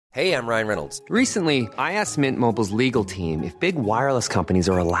Hey, I'm Ryan Reynolds. Recently, I asked Mint Mobile's legal team if big wireless companies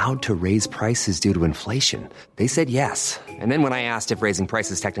are allowed to raise prices due to inflation. They said yes. And then when I asked if raising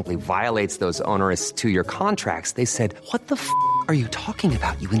prices technically violates those onerous two-year contracts, they said, "What the f*** are you talking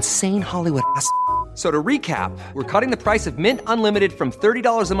about, you insane Hollywood ass?" So to recap, we're cutting the price of Mint Unlimited from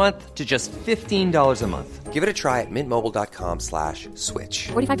 $30 a month to just $15 a month. Give it a try at mintmobile.com/switch.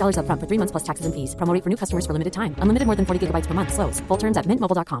 $45 up front for 3 months plus taxes and fees. Promo rate for new customers for limited time. Unlimited more than 40 gigabytes per month. Slows full terms at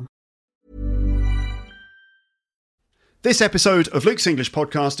mintmobile.com. This episode of Luke's English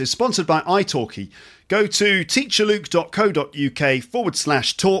Podcast is sponsored by italki. Go to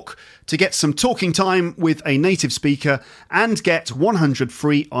teacherluke.co.uk/talk to get some talking time with a native speaker and get 100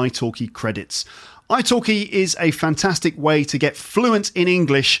 free italki credits. italki is a fantastic way to get fluent in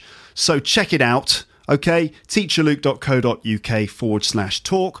English, so check it out. Okay,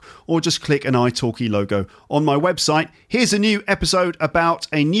 teacherluke.co.uk/talk, or just click an italki logo on my website. Here's a new episode about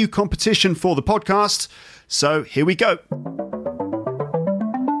a new competition for the podcast. So here we go.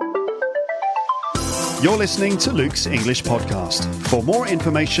 You're listening to Luke's English Podcast. For more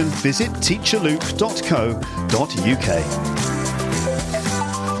information, visit teacherluke.co.uk.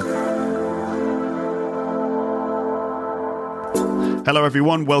 Hello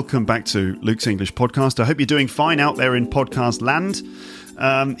everyone, welcome back to Luke's English Podcast. I hope you're doing fine out there in podcast land.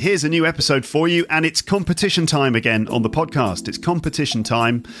 Here's a new episode for you, and it's competition time again on the podcast. It's competition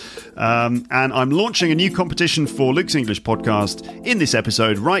time, and I'm launching a new competition for Luke's English Podcast in this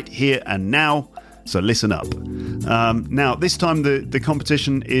episode right here and now, so listen up. Now, this time the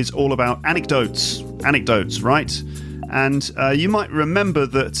competition is all about anecdotes, right? And you might remember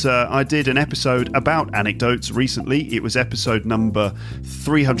that I did an episode about anecdotes recently. It was episode number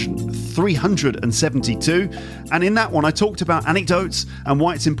 372. And in that one, I talked about anecdotes and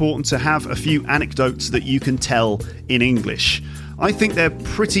why it's important to have a few anecdotes that you can tell in English. I think they're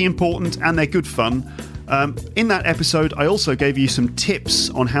pretty important and they're good fun. In that episode, I also gave you some tips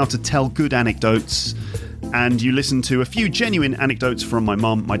on how to tell good anecdotes. And you listen to a few genuine anecdotes from my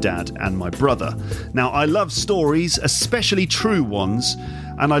mum, my dad, and my brother. Now, I love stories, especially true ones,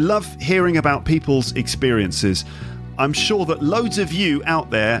 and I love hearing about people's experiences. I'm sure that loads of you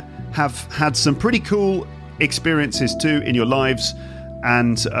out there have had some pretty cool experiences too in your lives,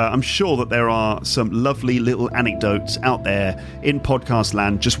 and I'm sure that there are some lovely little anecdotes out there in podcast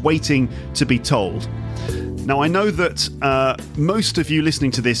land just waiting to be told. Now, I know that most of you listening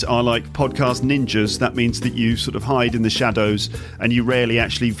to this are like podcast ninjas. That means that you sort of hide in the shadows and you rarely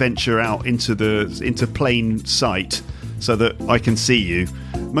actually venture out into plain sight so that I can see you.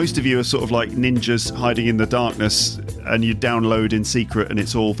 Most of you are sort of like ninjas hiding in the darkness, and you download in secret and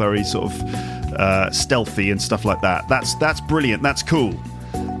it's all very sort of stealthy and stuff like that. That's brilliant. That's cool.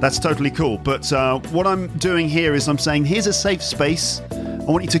 That's totally cool. But what I'm doing here is I'm saying here's a safe space. I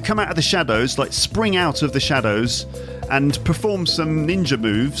want you to come out of the shadows, like spring out of the shadows and perform some ninja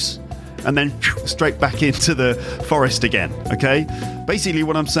moves and then straight back into the forest again, okay? Basically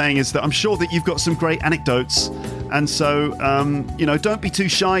what I'm saying is that I'm sure that you've got some great anecdotes, and so, don't be too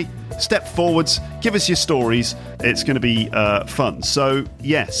shy. Step forwards, give us your stories. It's going to be fun. So,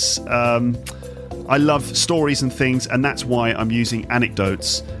 yes, I love stories and things, and that's why I'm using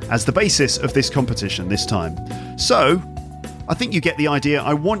anecdotes as the basis of this competition this time. So, I think you get the idea.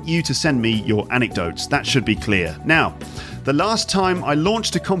 I want you to send me your anecdotes. That should be clear. Now, the last time I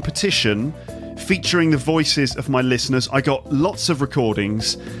launched a competition featuring the voices of my listeners, I got lots of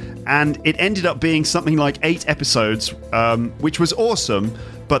recordings, and it ended up being something like 8 episodes, which was awesome.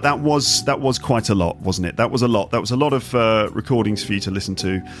 But that was quite a lot, wasn't it? That was a lot. That was a lot of recordings for you to listen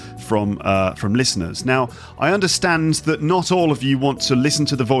to from listeners. Now, I understand that not all of you want to listen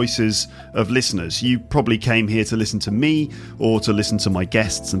to the voices of listeners. You probably came here to listen to me or to listen to my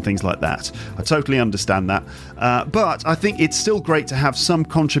guests and things like that. I totally understand that. But I think it's still great to have some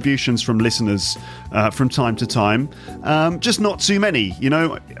contributions from listeners from time to time. Just not too many,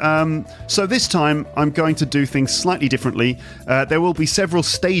 So this time, I'm going to do things slightly differently. There will be several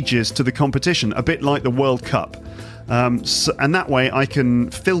stages to the competition, a bit like the World Cup. And that way I can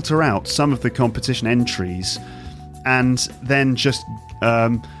filter out some of the competition entries and then just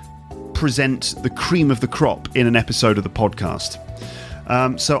present the cream of the crop in an episode of the podcast.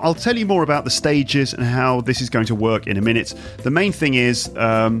 So I'll tell you more about the stages and how this is going to work in a minute. The main thing is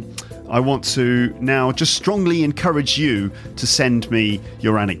I want to now just strongly encourage you to send me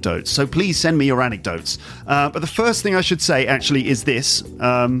your anecdotes. So please send me your anecdotes. But the first thing I should say actually is this.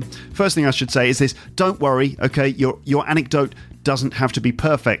 Don't worry, okay? Your anecdote doesn't have to be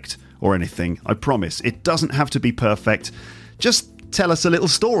perfect or anything. I promise. It doesn't have to be perfect. Just tell us a little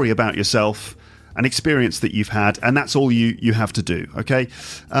story about yourself. an experience that you've had, and that's all you have to do, okay?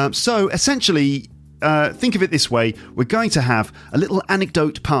 So essentially, think of it this way. We're going to have a little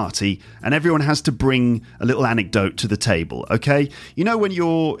anecdote party, and everyone has to bring a little anecdote to the table, okay? You know, when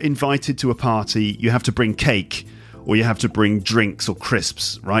you're invited to a party, you have to bring cake, or you have to bring drinks or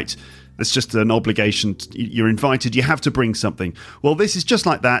crisps, right? It's just an obligation. You're invited, you have to bring something. Well, this is just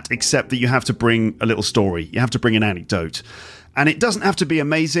like that, except that you have to bring a little story. You have to bring an anecdote. And it doesn't have to be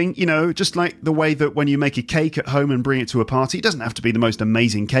amazing, you know, just like the way that when you make a cake at home and bring it to a party, it doesn't have to be the most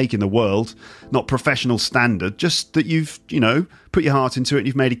amazing cake in the world, not professional standard, just that you've, you know, put your heart into it and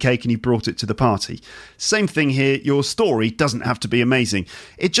you've made a cake and you've brought it to the party. Same thing here, your story doesn't have to be amazing.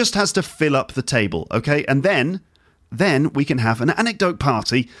 It just has to fill up the table, okay? And then we can have an anecdote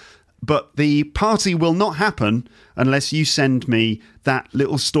party, but the party will not happen unless you send me that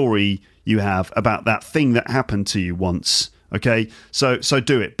little story you have about that thing that happened to you once. Okay, so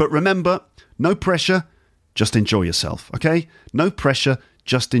do it. But remember, no pressure, just enjoy yourself, okay? No pressure,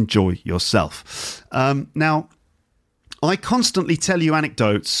 just enjoy yourself. Now, I constantly tell you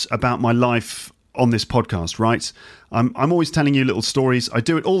anecdotes about my life on this podcast, right? I'm always telling you little stories. I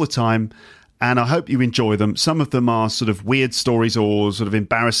do it all the time, and I hope you enjoy them. Some of them are sort of weird stories or sort of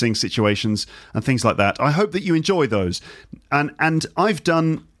embarrassing situations and things like that. I hope that you enjoy those. And I've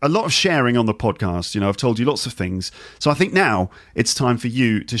done a lot of sharing on the podcast. You know, I've told you lots of things. So I think now it's time for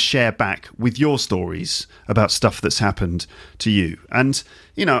you to share back with your stories about stuff that's happened to you. And,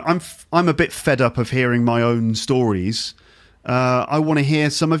 you know, I'm a bit fed up of hearing my own stories. I want to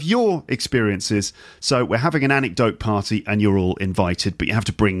hear some of your experiences. So we're having an anecdote party and you're all invited, but you have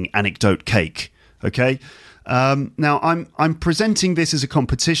to bring anecdote cake, okay? Now, I'm presenting this as a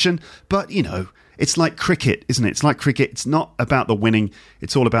competition, but, you know, it's like cricket, isn't it? It's like cricket. It's not about the winning.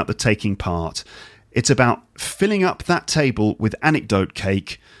 It's all about the taking part. It's about filling up that table with anecdote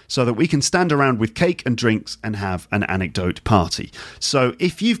cake so that we can stand around with cake and drinks and have an anecdote party. So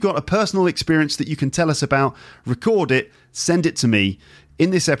if you've got a personal experience that you can tell us about, record it, send it to me.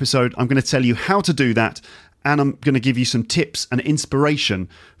 In this episode, I'm going to tell you how to do that, and I'm going to give you some tips and inspiration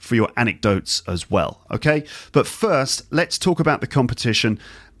for your anecdotes as well, okay? But first, let's talk about the competition.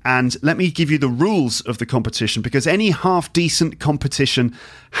 And let me give you the rules of the competition, because any half-decent competition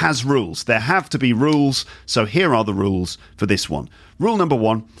has rules. There have to be rules, so here are the rules for this one. Rule number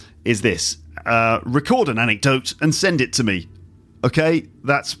 1 is this. Record an anecdote and send it to me. Okay,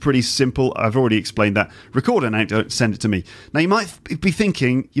 that's pretty simple. I've already explained that. Record an anecdote, send it to me. Now, you might be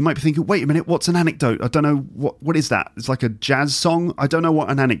thinking, wait a minute, what's an anecdote? I don't know, what is that? It's like a jazz song? I don't know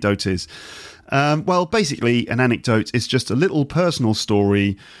what an anecdote is. Well, basically, an anecdote is just a little personal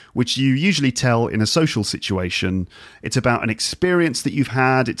story which you usually tell in a social situation. It's about an experience that you've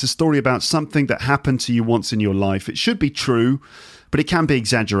had. It's a story about something that happened to you once in your life. It should be true, but it can be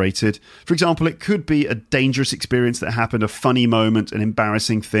exaggerated. For example, it could be a dangerous experience that happened, a funny moment, an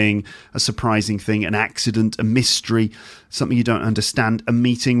embarrassing thing, a surprising thing, an accident, a mystery, something you don't understand, a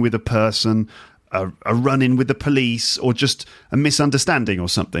meeting with a person, a run-in with the police, or just a misunderstanding or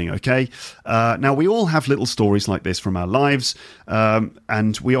something, okay? Now, we all have little stories like this from our lives,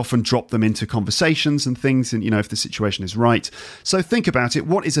 and we often drop them into conversations and things, and, you know, if the situation is right. So think about it.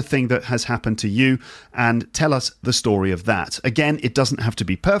 What is a thing that has happened to you? And tell us the story of that. Again, it doesn't have to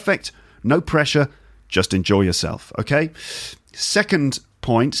be perfect. No pressure. Just enjoy yourself, okay? Second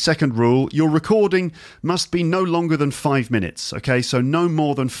rule, your recording must be no longer than 5 minutes, okay? So no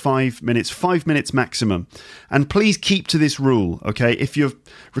more than 5 minutes, 5 minutes maximum. And please keep to this rule, okay? If your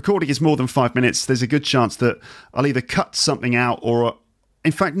recording is more than 5 minutes, there's a good chance that I'll either cut something out or,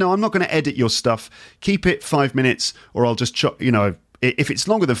 in fact, no, I'm not going to edit your stuff. Keep it 5 minutes, or I'll just, if it's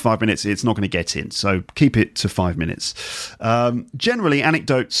longer than 5 minutes, it's not going to get in. So keep it to 5 minutes. Generally,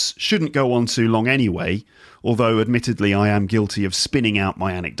 anecdotes shouldn't go on too long anyway, although admittedly I am guilty of spinning out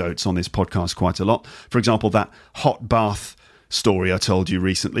my anecdotes on this podcast quite a lot. For example, that hot bath story I told you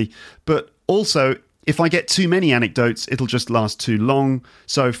recently. But also, if I get too many anecdotes, it'll just last too long.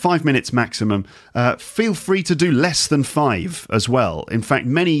 So 5 minutes maximum. Feel free to do less than 5 as well. In fact,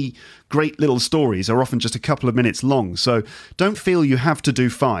 many great little stories are often just a couple of minutes long. So don't feel you have to do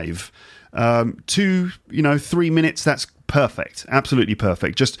 5. 3 minutes, that's perfect. Absolutely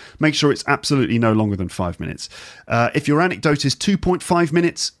perfect. Just make sure it's absolutely no longer than 5 minutes. If your anecdote is 2.5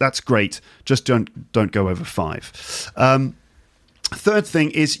 minutes, that's great. Just don't go over 5. Third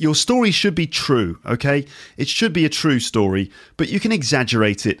thing is your story should be true, okay? It should be a true story, but you can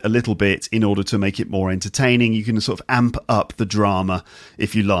exaggerate it a little bit in order to make it more entertaining. You can sort of amp up the drama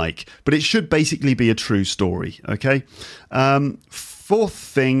if you like, but it should basically be a true story, okay? fourth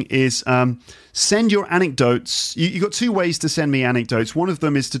thing is send your anecdotes. You've got two ways to send me anecdotes. One of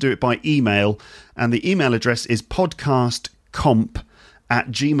them is to do it by email, and the email address is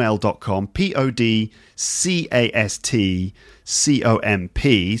podcastcomp@gmail.com,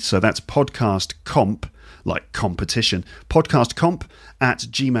 podcastcomp. So that's podcastcomp, like competition,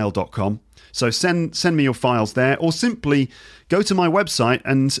 podcastcomp@gmail.com. So send me your files there, or simply go to my website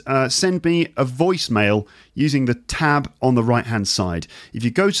and send me a voicemail using the tab on the right-hand side. If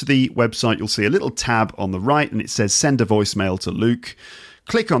you go to the website, you'll see a little tab on the right, and it says send a voicemail to Luke.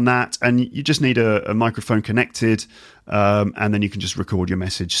 Click on that, and you just need a microphone connected, and then you can just record your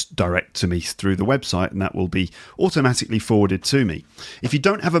message direct to me through the website, and that will be automatically forwarded to me. If you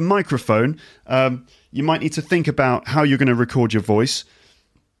don't have a microphone, you might need to think about how you're going to record your voice.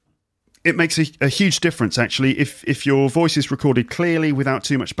 It makes a huge difference, actually. If your voice is recorded clearly without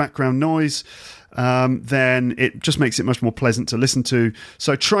too much background noise, then it just makes it much more pleasant to listen to.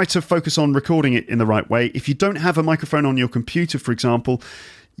 So try to focus on recording it in the right way. If you don't have a microphone on your computer, for example,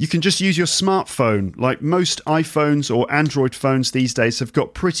 you can just use your smartphone. Like most iPhones or Android phones these days have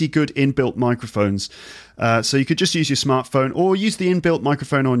got pretty good inbuilt microphones. So you could just use your smartphone or use the inbuilt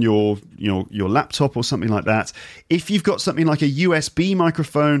microphone on your laptop or something like that. If you've got something like a USB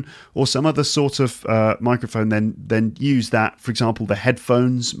microphone or some other sort of microphone, then use that. For example, the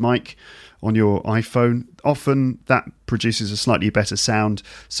headphones mic on your iPhone. Often that produces a slightly better sound.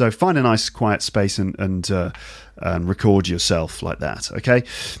 So find a nice quiet space and record yourself like that. Okay.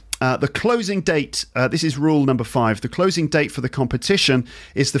 The closing date, this is rule number 5. The closing date for the competition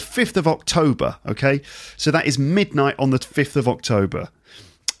is the 5th of October. Okay. So that is midnight on the 5th of October.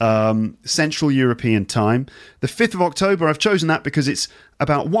 Central European time. The 5th of October, I've chosen that because it's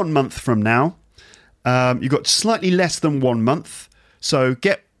about 1 month from now. You've got slightly less than 1 month. So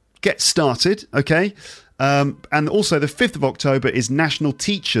get started, okay? And also the 5th of October is National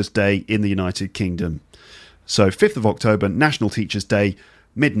Teachers' Day in the United Kingdom. So 5th of October, National Teachers' Day,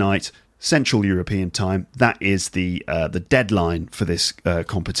 midnight, Central European time. That is the deadline for this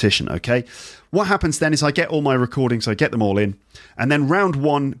competition, okay? What happens then is I get all my recordings, I get them all in, and then round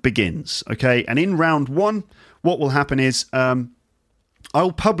 1 begins, okay? And in round 1, what will happen is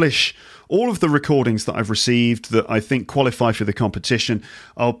I'll publish all of the recordings that I've received that I think qualify for the competition.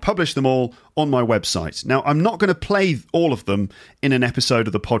 I'll publish them all on my website. Now, I'm not going to play all of them in an episode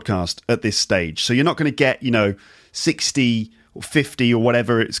of the podcast at this stage. So you're not going to get, 60 or 50 or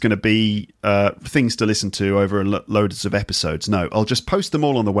whatever it's going to be things to listen to over loads of episodes. No, I'll just post them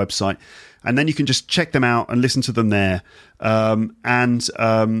all on the website, and then you can just check them out and listen to them there.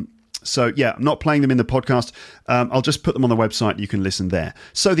 So, yeah, I'm not playing them in the podcast. I'll just put them on the website. You can listen there.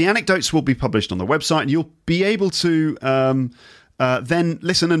 So the anecdotes will be published on the website, and you'll be able to then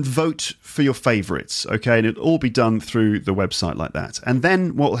listen and vote for your favourites, okay? And it'll all be done through the website like that. And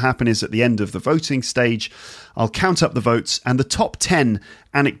then what will happen is at the end of the voting stage, I'll count up the votes, and the top 10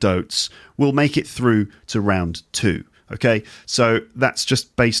 anecdotes will make it through to round 2. Okay, so that's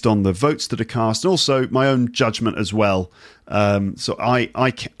just based on the votes that are cast, and also my own judgment as well. So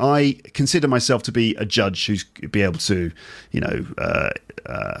I consider myself to be a judge who's be able to,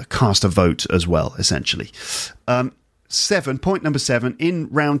 cast a vote as well, essentially. Point number 7, in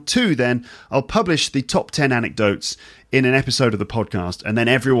round 2 then, I'll publish the top 10 anecdotes in an episode of the podcast, and then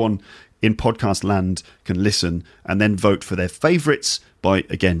everyone in podcast land can listen and then vote for their favourites by,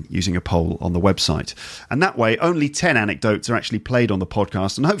 again, using a poll on the website. And that way, only 10 anecdotes are actually played on the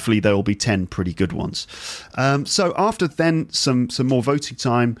podcast, and hopefully there will be 10 pretty good ones. So after then some more voting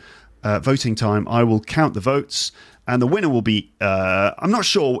time, I will count the votes, and the winner will be, I'm not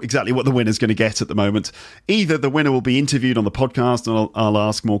sure exactly what the winner's going to get at the moment. Either the winner will be interviewed on the podcast, and I'll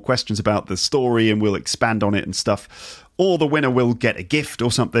ask more questions about the story, and we'll expand on it and stuff, or the winner will get a gift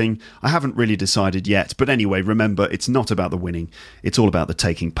or something. I haven't really decided yet. But anyway, remember, it's not about the winning. It's all about the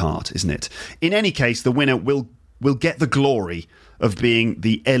taking part, isn't it? In any case, the winner will get the glory of being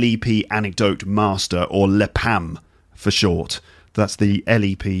the LEP Anecdote Master, or LEPAM for short. That's the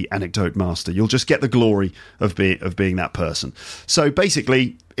LEP Anecdote Master. You'll just get the glory of being that person. So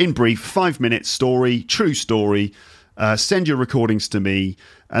basically, in brief, 5-minute story, true story. Send your recordings to me,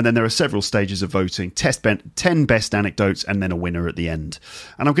 and then there are several stages of voting. 10 best anecdotes, and then a winner at the end.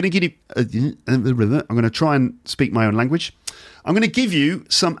 And I'm going to give you. I'm going to try and speak my own language. I'm going to give you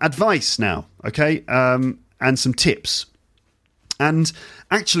some advice now, okay, and some tips. And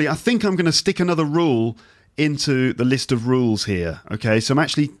actually, I think I'm going to stick another rule into the list of rules here. Okay, so I'm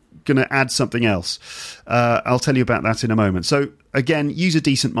actually going to add something else. I'll tell you about that in a moment. So again, use a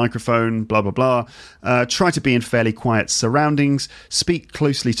decent microphone, blah, blah, blah. Try to be in fairly quiet surroundings. Speak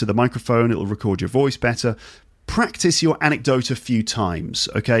closely to the microphone. It'll record your voice better. practice your anecdote a few times,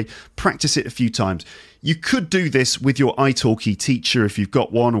 okay? Practice it a few times. You could do this with your italki teacher if you've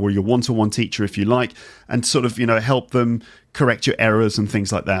got one, or your one-to-one teacher if you like, and sort of, help them correct your errors and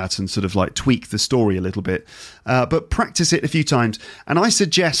things like that, and sort of like tweak the story a little bit. But practice it a few times. And I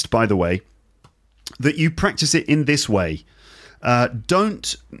suggest, by the way, that you practice it in this way.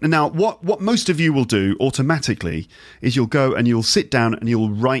 What most of you will do automatically is you'll go and you'll sit down and you'll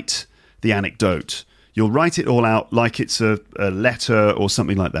write the anecdote. You'll write it all out like it's a letter or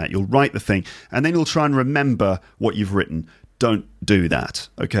something like that. You'll write the thing, and then you'll try and remember what you've written. Don't do that,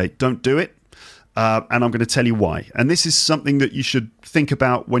 okay? Don't do it, and I'm going to tell you why. And this is something that you should think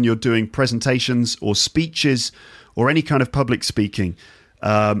about when you're doing presentations or speeches or any kind of public speaking,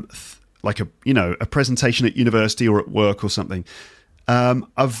 like a presentation at university or at work or something.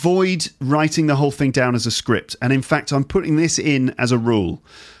 Avoid writing the whole thing down as a script. And in fact, I'm putting this in as a rule.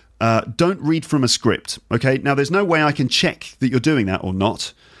 Don't read from a script, okay? Now, there's no way I can check that you're doing that or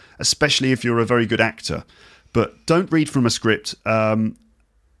not, especially if you're a very good actor. But don't read from a script, and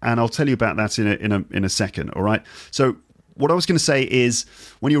I'll tell you about that in a second, all right? So what I was going to say is,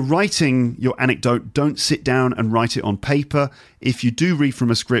 when you're writing your anecdote, don't sit down and write it on paper. If you do read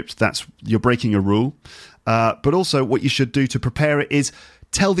from a script, you're breaking a rule. But also, what you should do to prepare it is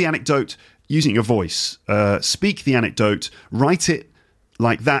tell the anecdote using your voice. Speak the anecdote, write it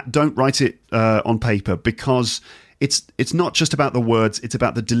like that. Don't write it on paper, because it's not just about the words, it's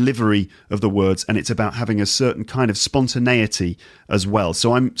about the delivery of the words, and it's about having a certain kind of spontaneity as well.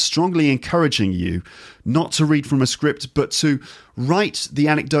 So I'm strongly encouraging you not to read from a script, but to write the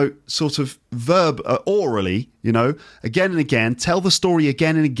anecdote sort of orally, again and again, tell the story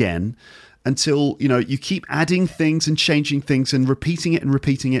again and again, until, you keep adding things and changing things and repeating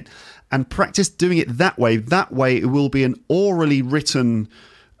it, and practice doing it that way. That way it will be an orally written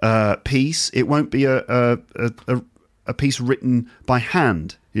piece. It won't be a piece written by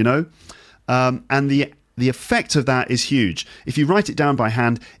hand, and the effect of that is huge. If you write it down by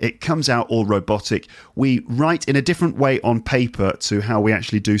hand, it comes out all robotic. We write in a different way on paper to how we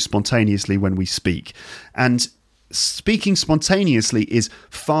actually do spontaneously when we speak. And speaking spontaneously is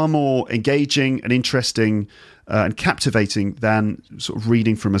far more engaging and interesting and captivating than sort of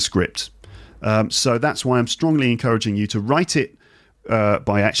reading from a script. So that's why I'm strongly encouraging you to write it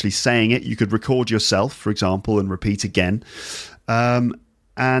by actually saying it. You could record yourself, for example, and repeat again,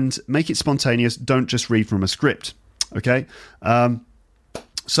 and make it spontaneous. Don't just read from a script, okay?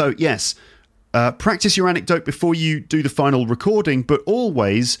 So yes, practice your anecdote before you do the final recording, but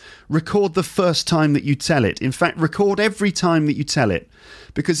always record the first time that you tell it. In fact, record every time that you tell it,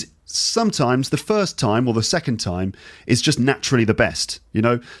 because sometimes the first time or the second time is just naturally the best.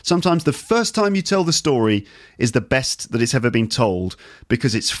 Sometimes the first time you tell the story is the best that it's ever been told,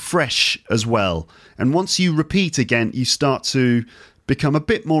 because it's fresh as well. And once you repeat again, you start to become a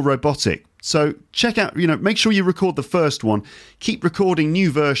bit more robotic. So check out, make sure you record the first one, keep recording new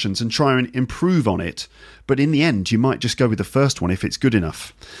versions and try and improve on it. But in the end, you might just go with the first one if it's good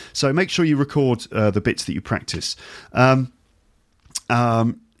enough. So make sure you record the bits that you practice.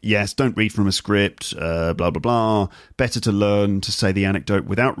 Yes, don't read from a script, blah, blah, blah. Better to learn to say the anecdote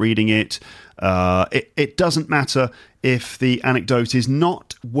without reading it. It doesn't matter if the anecdote is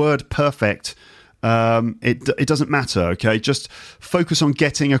not word perfect. It doesn't matter, okay? Just focus on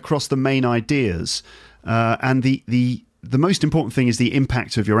getting across the main ideas. And the most important thing is the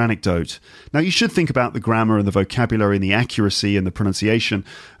impact of your anecdote. Now, you should think about the grammar and the vocabulary and the accuracy and the pronunciation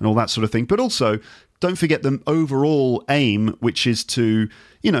and all that sort of thing. But also, don't forget the overall aim, which is to,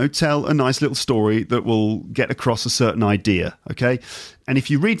 tell a nice little story that will get across a certain idea, okay? And if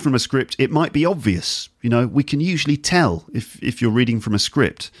you read from a script, it might be obvious. We can usually tell if you're reading from a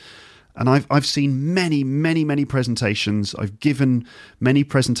script. And I've seen many, many, many presentations. I've given many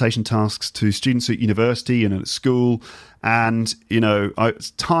presentation tasks to students at university and at school. And,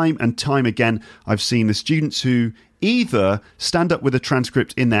 time and time again, I've seen the students who either stand up with a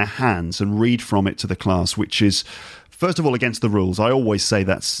transcript in their hands and read from it to the class, which is, first of all, against the rules. I always say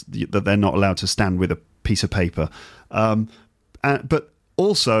that they're not allowed to stand with a piece of paper. But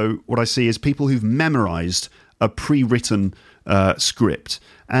also what I see is people who've memorized a pre-written script,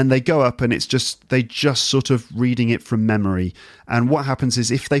 and they go up and they just sort of reading it from memory. And what happens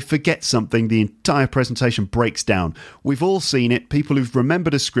is, if they forget something, the entire presentation breaks down. We've all seen it. People who've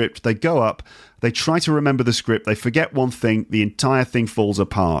remembered a script, they go up, they try to remember the script, they forget one thing, the entire thing falls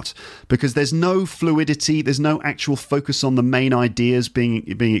apart, because there's no fluidity, there's no actual focus on the main ideas being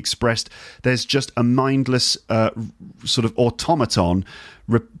expressed. There's just a mindless sort of automaton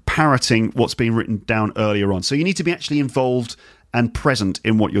parroting what's been written down earlier on. So you need to be actually involved and present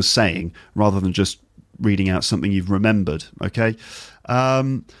in what you're saying, rather than just reading out something you've remembered, okay?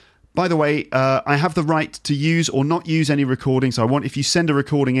 By the way, I have the right to use or not use any recordings. If you send a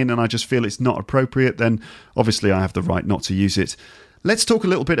recording in and I just feel it's not appropriate, then obviously I have the right not to use it. Let's talk a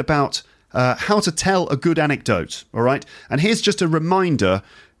little bit about how to tell a good anecdote, all right? And here's just a reminder,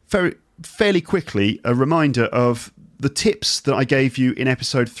 fairly quickly, a reminder of the tips that I gave you in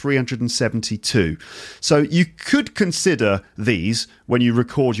episode 372. So you could consider these when you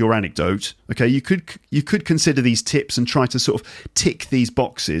record your anecdote. Okay, you could consider these tips and try to sort of tick these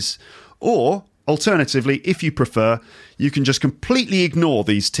boxes. Or alternatively, if you prefer, you can just completely ignore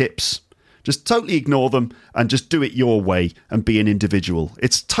these tips. Just totally ignore them and just do it your way and be an individual.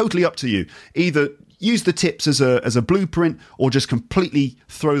 It's totally up to you. Either use the tips as a blueprint or just completely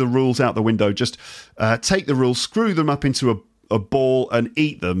throw the rules out the window. Just take the rules, screw them up into a ball and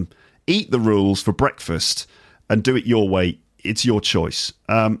eat them. Eat the rules for breakfast and do it your way. It's your choice.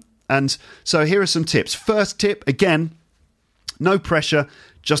 And so here are some tips. First tip, again, no pressure.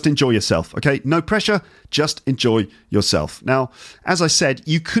 Just enjoy yourself, okay? No pressure, just enjoy yourself. Now, as I said,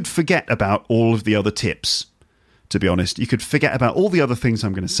 you could forget about all of the other tips. To be honest, you could forget about all the other things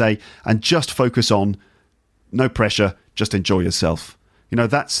I'm going to say and just focus on no pressure, just enjoy yourself. You know,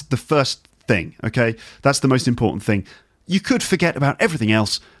 that's the first thing, okay? That's the most important thing. You could forget about everything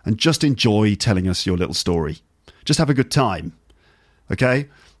else and just enjoy telling us your little story. Just have a good time, okay?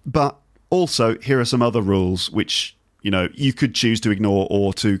 But also, here are some other rules which, you know, you could choose to ignore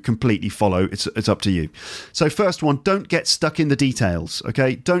or to completely follow. It's up to you. So first one, don't get stuck in the details,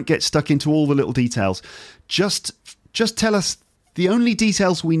 okay? Don't get stuck into all the little details. Just tell us the only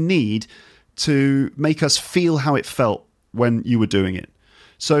details we need to make us feel how it felt when you were doing it.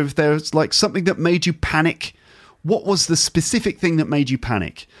 So if there's like something that made you panic, what was the specific thing that made you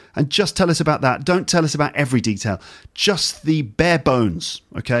panic? And just tell us about that. Don't tell us about every detail. Just the bare bones,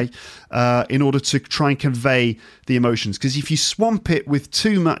 okay? In order to try and convey the emotions. Because if you swamp it with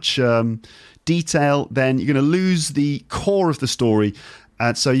too much detail, then you're going to lose the core of the story.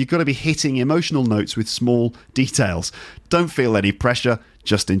 And so you've got to be hitting emotional notes with small details. Don't feel any pressure.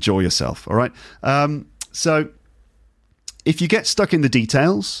 Just enjoy yourself, all right? So if you get stuck in the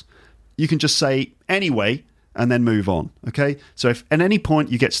details, you can just say anyway and then move on, okay? So if at any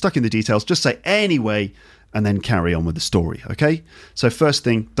point you get stuck in the details, just say anyway and then carry on with the story, okay? So first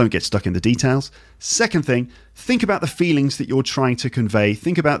thing, don't get stuck in the details. Second thing, think about the feelings that you're trying to convey.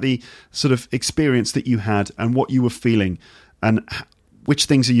 Think about the sort of experience that you had and what you were feeling and which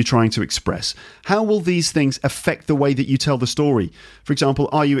things are you trying to express? How will these things affect the way that you tell the story? For example,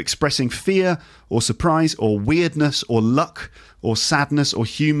 are you expressing fear or surprise or weirdness or luck or sadness or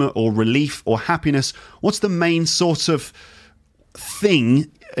humour or relief or happiness? What's the main sort of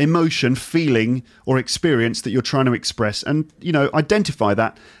thing, emotion, feeling or experience that you're trying to express? And, you know, identify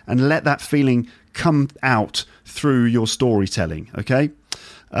that and let that feeling come out through your storytelling, okay?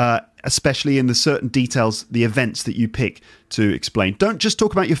 Especially in the certain details, the events that you pick to explain. Don't just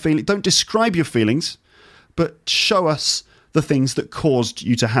talk about your feelings. Don't describe your feelings, but show us the things that caused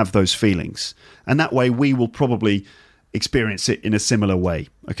you to have those feelings. And that way we will probably experience it in a similar way.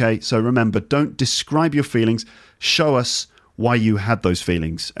 Okay, so remember, don't describe your feelings. Show us why you had those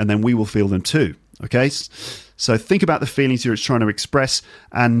feelings, and then we will feel them too. Okay, so think about the feelings you're trying to express,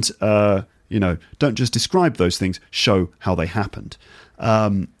 and don't just describe those things. Show how they happened.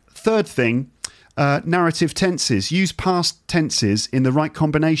 Third thing, narrative tenses. Use past tenses in the right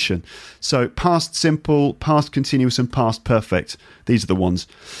combination. So past simple, past continuous, and past perfect. These are the ones.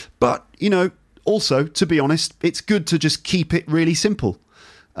 But, also, to be honest, it's good to just keep it really simple.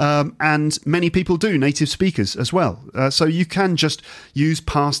 And many people do, native speakers as well. So you can just use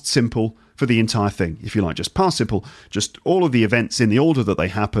past simple for the entire thing, if you like. Just past simple, just all of the events in the order that they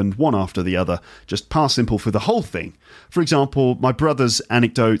happened, one after the other, just past simple for the whole thing. For example, my brother's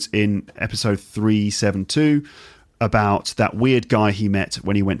anecdote in episode 372 about that weird guy he met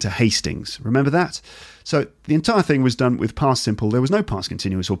when he went to Hastings. Remember that? So the entire thing was done with past simple. There was no past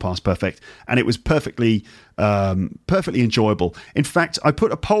continuous or past perfect, and it was perfectly enjoyable. In fact, I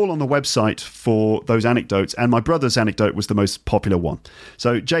put a poll on the website for those anecdotes, and my brother's anecdote was the most popular one.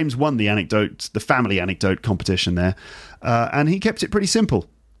 So James won the family anecdote competition there, and he kept it pretty simple.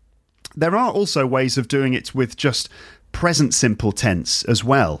 There are also ways of doing it with just present simple tense as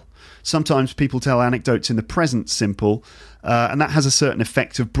well. Sometimes people tell anecdotes in the present simple, and that has a certain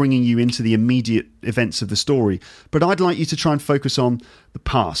effect of bringing you into the immediate events of the story. But I'd like you to try and focus on the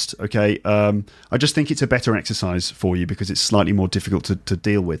past, okay? I just think it's a better exercise for you because it's slightly more difficult to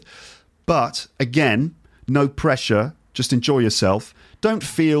deal with. But, again, no pressure. Just enjoy yourself. Don't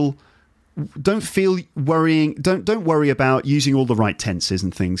feel feel worrying. Don't worry about using all the right tenses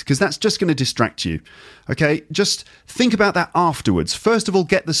and things, because that's just going to distract you. Okay, just think about that afterwards. First of all,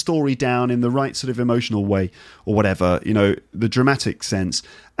 get the story down in the right sort of emotional way, or whatever, the dramatic sense.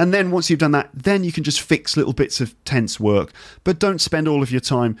 And then once you've done that, then you can just fix little bits of tense work. But don't spend all of your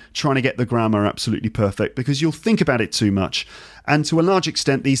time trying to get the grammar absolutely perfect, because you'll think about it too much. And to a large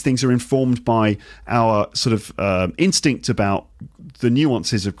extent, these things are informed by our sort of instinct about the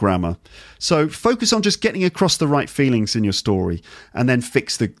nuances of grammar. So focus on just getting across the right feelings in your story, and then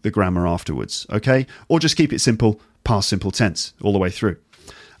fix the grammar afterwards, okay? Or just keep it simple, past simple tense all the way through.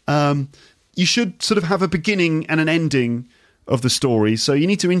 You should sort of have a beginning and an ending of the story. So you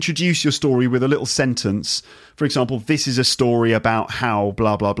need to introduce your story with a little sentence. For example, this is a story about how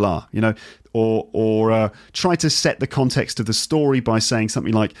blah, blah, blah, or try to set the context of the story by saying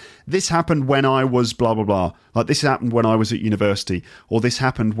something like, this happened when I was blah, blah, blah. Like, this happened when I was at university, or this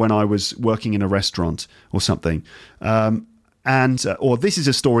happened when I was working in a restaurant or something. Or this is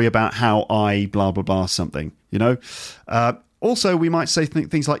a story about how I blah, blah, blah, something, Also, we might say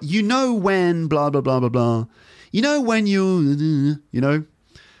things like, when blah, blah, blah, blah, blah. When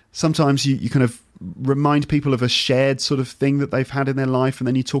sometimes you kind of remind people of a shared sort of thing that they've had in their life, and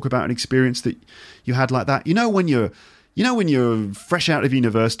then you talk about an experience that you had like that. When you're fresh out of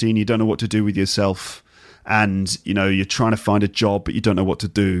university and you don't know what to do with yourself, and, you're trying to find a job, but you don't know what to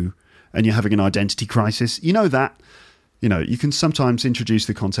do, and you're having an identity crisis, that. You can sometimes introduce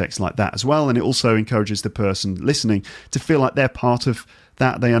the context like that as well, and it also encourages the person listening to feel like they're part of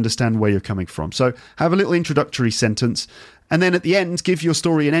that, they understand where you're coming from. So have a little introductory sentence, and then at the end, give your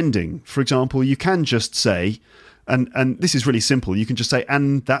story an ending. For example, you can just say, and this is really simple, you can just say,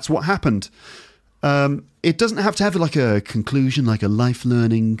 and that's what happened. It doesn't have to have like a conclusion, like a life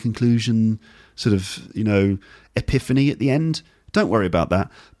learning conclusion, sort of, epiphany at the end. Don't worry about that.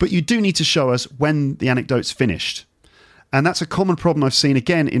 But you do need to show us when the anecdote's finished. And that's a common problem I've seen,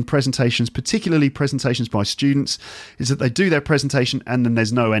 again, in presentations, particularly presentations by students, is that they do their presentation and then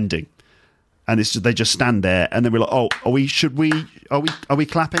there's no ending. And they just stand there, and then we're like, oh, are we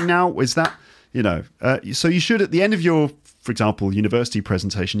clapping now? Is that, so you should, at the end of your, for example, university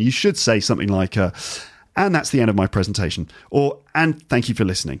presentation, you should say something like, and that's the end of my presentation, or, and thank you for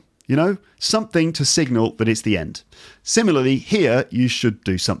listening. Something to signal that it's the end. Similarly, here, you should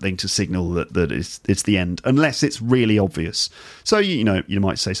do something to signal that it's the end, unless it's really obvious. So, you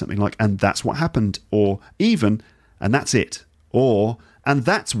might say something like, and that's what happened, or even, and that's it, or, and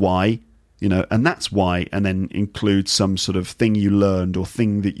that's why, and that's why, and then include some sort of thing you learned or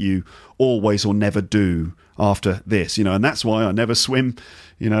thing that you always or never do after this, and that's why I never swim,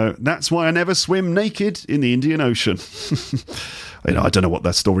 that's why I never swim naked in the Indian Ocean. I don't know what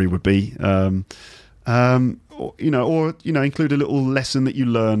that story would be. Or include a little lesson that you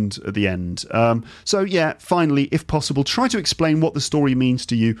learned at the end. Finally, if possible, try to explain what the story means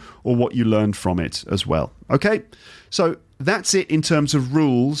to you or what you learned from it as well. Okay, so that's it in terms of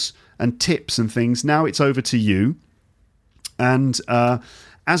rules and tips and things. Now it's over to you. And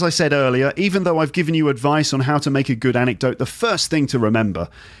as I said earlier, even though I've given you advice on how to make a good anecdote, the first thing to remember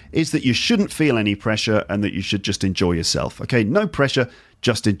is that you shouldn't feel any pressure and that you should just enjoy yourself. Okay, no pressure,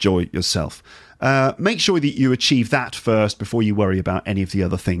 just enjoy yourself. Make sure that you achieve that first before you worry about any of the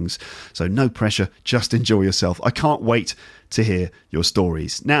other things. So no pressure, just enjoy yourself. I can't wait to hear your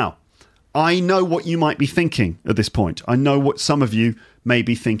stories. Now, I know what you might be thinking at this point. I know what some of you may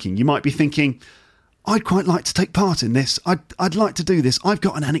be thinking. You might be thinking, I'd quite like to take part in this. I'd like to do this. I've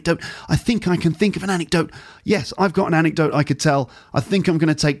got an anecdote. I think I can think of an anecdote. Yes, I've got an anecdote I could tell. I think I'm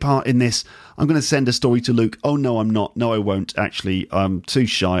going to take part in this. I'm going to send a story to Luke. Oh, no, I'm not. No, I won't, actually. I'm too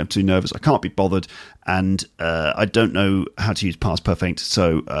shy. I'm too nervous. I can't be bothered. And I don't know how to use past perfect.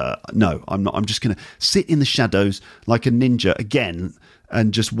 So, no, I'm not. I'm just going to sit in the shadows like a ninja again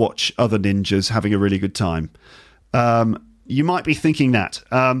and just watch other ninjas having a really good time. You might be thinking that.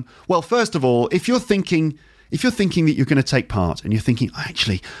 Well, first of all, if you're thinking that you're going to take part and you're thinking,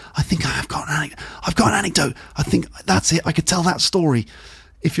 actually, I think I've got an anecdote. I think that's it. I could tell that story.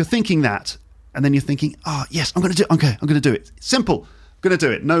 If you're thinking that, and then you're thinking, oh, yes, I'm going to do it. Okay, I'm going to do it. Simple. I'm going to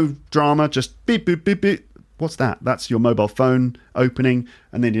do it. No drama. Just beep, beep, beep, beep. What's that? That's your mobile phone opening.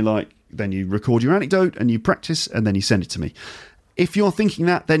 And then then you record your anecdote and you practice and then you send it to me. If you're thinking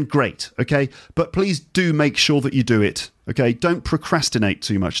that, then great, okay? But please do make sure that you do it, okay? Don't procrastinate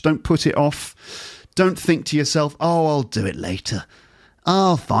too much. Don't put it off. Don't think to yourself, oh, I'll do it later.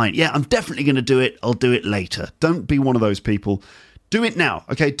 Oh, fine. Yeah, I'm definitely going to do it. I'll do it later. Don't be one of those people. Do it now,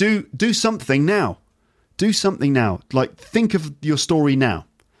 okay? Do something now. Do something now. Like, think of your story now.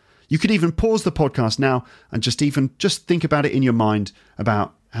 You could even pause the podcast now and just think about it in your mind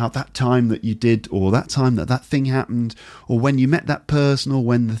about how that time that you did, or that time that thing happened, or when you met that person, or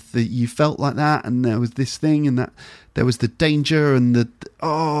when you felt like that, and there was this thing, and that there was the danger, and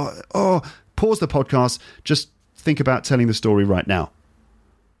pause the podcast. Just think about telling the story right now.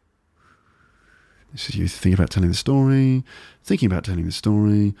 This is you thinking about telling the story,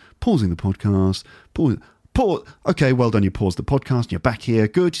 pausing the podcast, pause. Okay, well done. You paused the podcast. You're back here.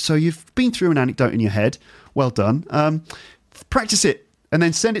 Good. So you've been through an anecdote in your head. Well done. Practice it and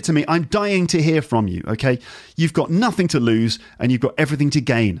then send it to me. I'm dying to hear from you. Okay, you've got nothing to lose and you've got everything to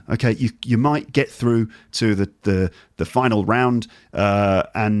gain. Okay, you might get through to the final round,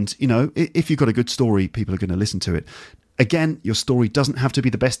 and you know, if you've got a good story, people are going to listen to it. Again, your story doesn't have to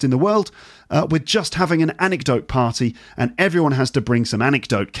be the best in the world. We're just having an anecdote party and everyone has to bring some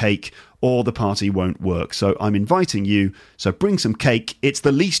anecdote cake or the party won't work. So I'm inviting you. So bring some cake. It's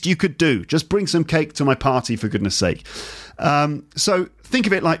the least you could do. Just bring some cake to my party, for goodness sake. So think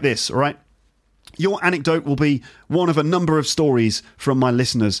of it like this, all right? Your anecdote will be one of a number of stories from my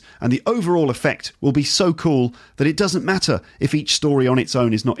listeners, and the overall effect will be so cool that it doesn't matter if each story on its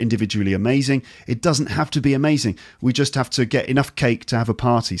own is not individually amazing. It doesn't have to be amazing. We just have to get enough cake to have a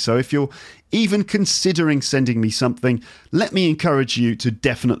party. So if you're even considering sending me something, let me encourage you to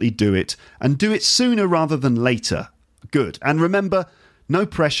definitely do it, and do it sooner rather than later. Good. And remember, no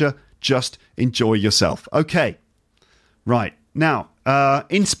pressure, just enjoy yourself. Okay. Right. Now,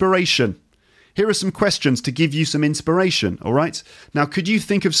 inspiration. Here are some questions to give you some inspiration, all right? Now, could you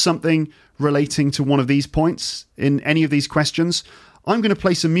think of something relating to one of these points in any of these questions? I'm going to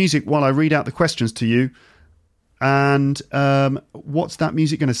play some music while I read out the questions to you. And what's that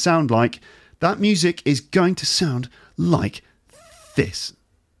music going to sound like? That music is going to sound like this.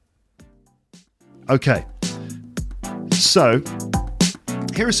 Okay. So,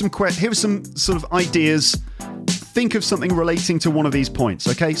 here are some sort of ideas. Think of something relating to one of these points,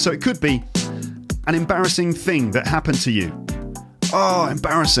 okay? So it could be an embarrassing thing that happened to you. Oh,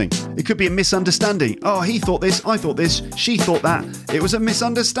 embarrassing. It could be a misunderstanding. Oh, he thought this, I thought this, she thought that. It was a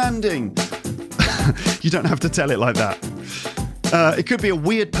misunderstanding. You don't have to tell it like that. It could be a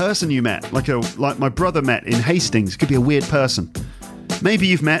weird person you met, like my brother met in Hastings. It could be a weird person. Maybe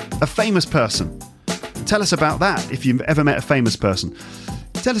you've met a famous person. Tell us about that if you've ever met a famous person.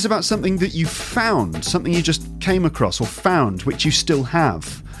 Tell us about something that you found, something you just came across or found, which you still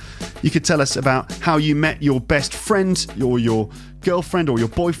have. You could tell us about how you met your best friend, or your girlfriend, or your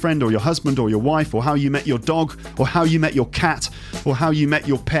boyfriend, or your husband, or your wife, or how you met your dog, or how you met your cat, or how you met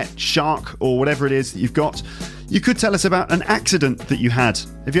your pet shark, or whatever it is that you've got. You could tell us about an accident that you had.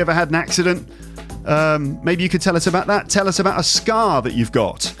 Have you ever had an accident? Maybe you could tell us about that. Tell us about a scar that you've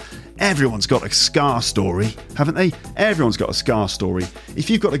got. Everyone's got a scar story, haven't they? Everyone's got a scar story.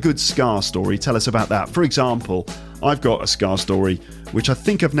 If you've got a good scar story, tell us about that. For example, I've got a scar story, which I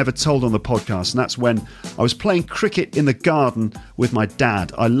think I've never told on the podcast, and that's when I was playing cricket in the garden with my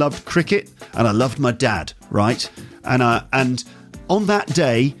dad. I loved cricket, and I loved my dad, right? And on that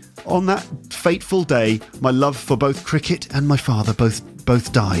day, on that fateful day, my love for both cricket and my father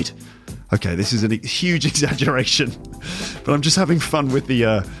both died. Okay, this is a huge exaggeration, but I'm just having fun with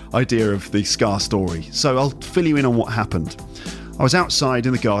the idea of the scar story. So I'll fill you in on what happened. I was outside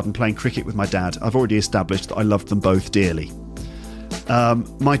in the garden playing cricket with my dad. I've already established that I loved them both dearly.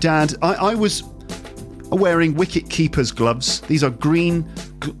 My dad, I was wearing wicket keeper's gloves. These are green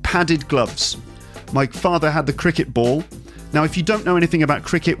padded gloves. My father had the cricket ball. Now, if you don't know anything about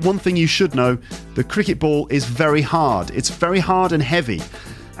cricket, one thing you should know, the cricket ball is very hard. It's very hard and heavy.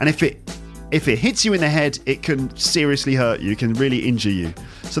 And if it hits you in the head, it can seriously hurt you. It can really injure you.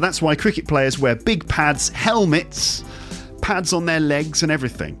 So that's why cricket players wear big pads, helmets, pads on their legs and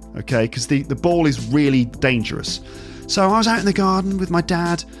everything, okay? Because the ball is really dangerous. So I was out in the garden with my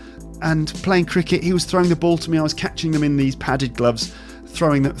dad and playing cricket. He was throwing the ball to me. I was catching them in these padded gloves,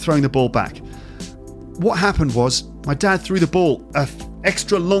 throwing the ball back. What happened was my dad threw the ball, an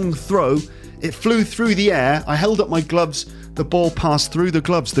extra long throw. It flew through the air. I held up my gloves. The ball passed through the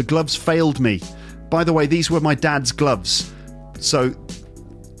gloves. The gloves failed me. By the way, these were my dad's gloves. So,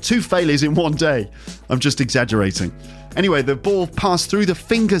 2 failures in one day. I'm just exaggerating. Anyway, the ball passed through the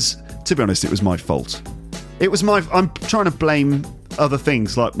fingers. To be honest, it was my fault. I'm trying to blame other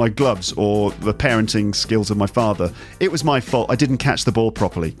things like my gloves or the parenting skills of my father. It was my fault. I didn't catch the ball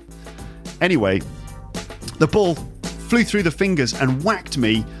properly. Anyway, the ball flew through the fingers and whacked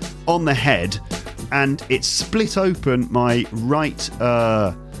me on the head, and it split open my right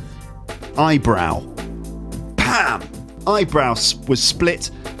eyebrow. Bam! Eyebrow was split,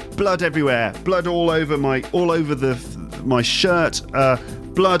 blood everywhere, blood all over my shirt,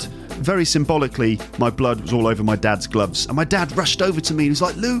 blood very symbolically, my blood was all over my dad's gloves. And my dad rushed over to me and he was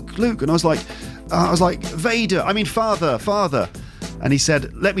like, Luke. And I was like, Father. And he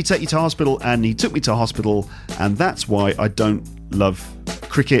said, let me take you to hospital. And he took me to hospital. And that's why I don't love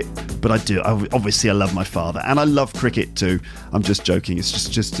cricket, but I do. Obviously, I love my father. And I love cricket too. I'm just joking. It's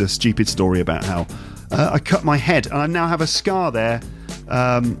just a stupid story about how I cut my head. And I now have a scar there.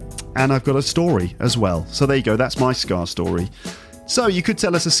 And I've got a story as well. So there you go. That's my scar story. So you could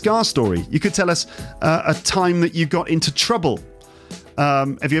tell us a scar story. You could tell us a time that you got into trouble.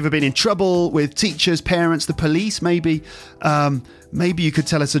 Have you ever been in trouble with teachers, parents, the police, maybe? Maybe you could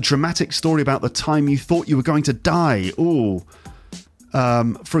tell us a dramatic story about the time you thought you were going to die. Ooh.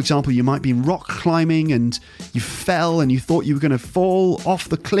 For example, you might be rock climbing and you fell and you thought you were going to fall off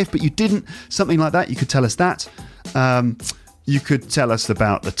the cliff, but you didn't. Something like that. You could tell us that. You could tell us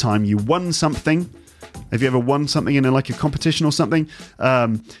about the time you won something. Have you ever won something in a competition or something?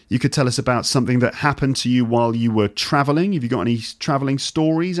 You could tell us about something that happened to you while you were traveling. Have you got any traveling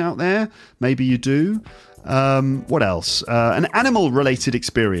stories out there? Maybe you do. What else? An animal-related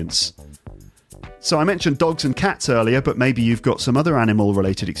experience. So I mentioned dogs and cats earlier, but maybe you've got some other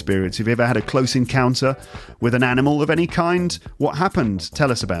animal-related experience. Have you ever had a close encounter with an animal of any kind? What happened?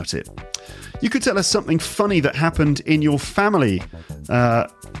 Tell us about it. You could tell us something funny that happened in your family.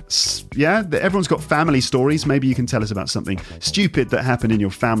 Everyone's got family stories. Maybe you can tell us about something stupid that happened in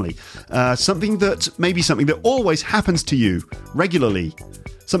your family. Something that always happens to you regularly.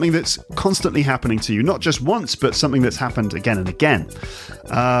 Something that's constantly happening to you, not just once, but something that's happened again and again.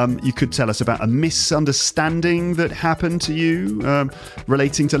 You could tell us about a misunderstanding that happened to you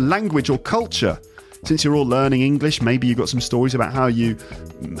relating to language or culture. Since you're all learning English, maybe you've got some stories about how you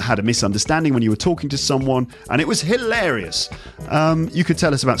had a misunderstanding when you were talking to someone and it was hilarious. You could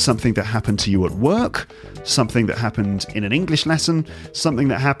tell us about something that happened to you at work, something that happened in an English lesson, something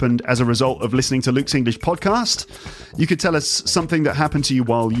that happened as a result of listening to Luke's English podcast. You could tell us something that happened to you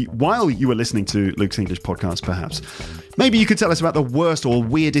while you were listening to Luke's English podcast, perhaps. Maybe you could tell us about the worst or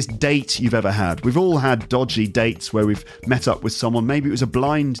weirdest date you've ever had. We've all had dodgy dates where we've met up with someone. Maybe it was a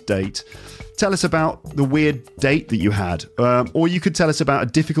blind date. Tell us about the weird date that you had. Or you could tell us about a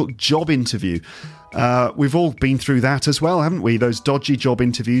difficult job interview. We've all been through that as well, haven't we? Those dodgy job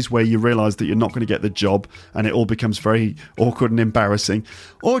interviews where you realise that you're not going to get the job and it all becomes very awkward and embarrassing.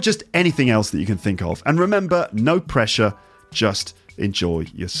 Or just anything else that you can think of. And remember, no pressure, just enjoy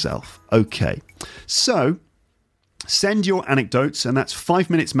yourself. Okay, so send your anecdotes, and that's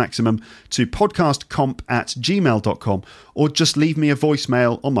 5 minutes maximum, to podcastcomp@gmail.com, or just leave me a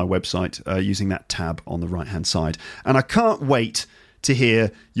voicemail on my website using that tab on the right-hand side. And I can't wait to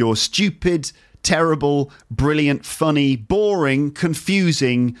hear your stupid, terrible, brilliant, funny, boring,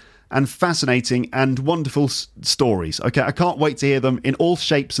 confusing, and fascinating and wonderful stories. Okay, I can't wait to hear them in all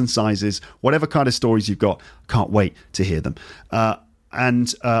shapes and sizes. Whatever kind of stories you've got, can't wait to hear them.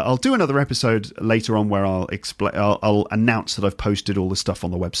 And I'll do another episode later on where I'll announce that I've posted all the stuff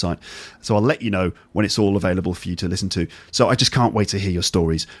on the website. So I'll let you know when it's all available for you to listen to. So I just can't wait to hear your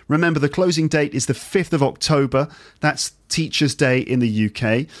stories. Remember, the closing date is the 5th of October. That's Teachers' Day in the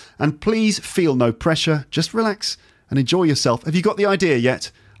UK. And please feel no pressure. Just relax and enjoy yourself. Have you got the idea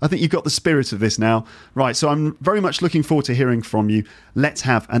yet? I think you've got the spirit of this now. Right, so I'm very much looking forward to hearing from you. Let's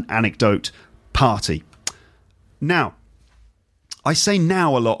have an anecdote party. Now, I say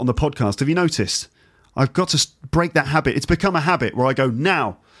now a lot on the podcast. Have you noticed? I've got to break that habit. It's become a habit where I go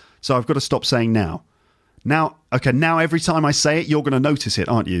now. So I've got to stop saying now. Now every time I say it, you're going to notice it,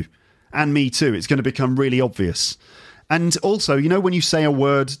 aren't you? And me too. It's going to become really obvious. And also, you know, when you say a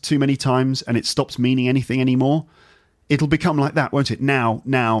word too many times and it stops meaning anything anymore, it'll become like that, won't it? Now.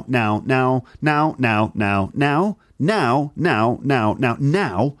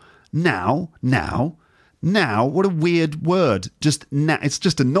 Now, what a weird word. It's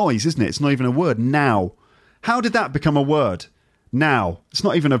just a noise, isn't it? It's not even a word. Now. How did that become a word? Now. It's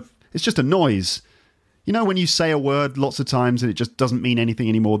just a noise. You know, when you say a word lots of times and it just doesn't mean anything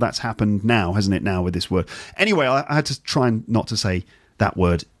anymore, that's happened now, hasn't it, now with this word? Anyway, I had to try not to say that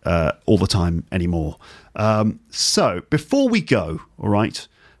word all the time anymore. So, before we go, all right,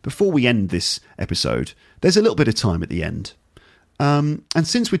 before we end this episode, there's a little bit of time at the end. And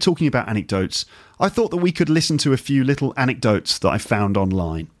since we're talking about anecdotes, I thought that we could listen to a few little anecdotes that I found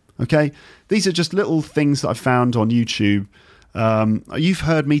online. Okay? These are just little things that I found on YouTube. You've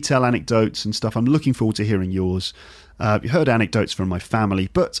heard me tell anecdotes and stuff. I'm looking forward to hearing yours. You've heard anecdotes from my family,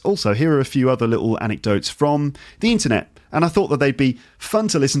 but also here are a few other little anecdotes from the internet. And I thought that they'd be fun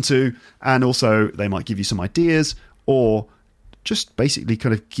to listen to, and also they might give you some ideas, or just basically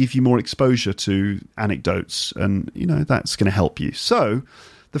kind of give you more exposure to anecdotes, and, you know, that's going to help you. So,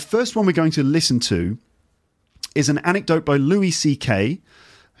 The first one we're going to listen to is an anecdote by Louis C.K.,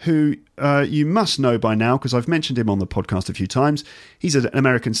 who you must know by now because I've mentioned him on the podcast a few times. He's an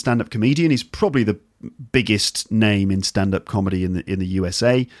American stand-up comedian. He's probably the biggest name in stand-up comedy in the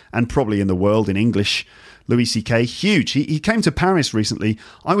USA and probably in the world in English. Louis C.K., huge. He came to Paris recently.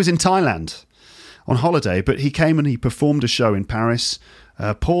 I was in Thailand on holiday, but he came and he performed a show in Paris.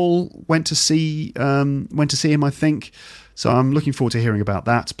 Paul went to see him, I think. So I'm looking forward to hearing about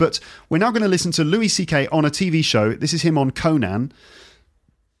that. But we're now going to listen to Louis C.K. on a TV show. This is him on Conan.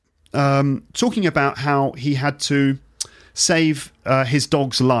 Talking about how he had to save his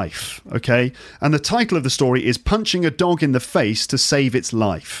dog's life, okay? And the title of the story is Punching a Dog in the Face to Save Its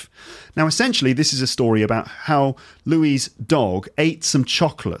Life. Now, essentially, this is a story about how Louis' dog ate some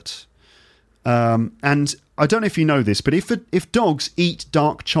chocolate. And I don't know if you know this, but if dogs eat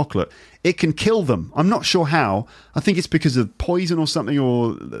dark chocolate, it can kill them. I'm not sure how. I think it's because of poison or something,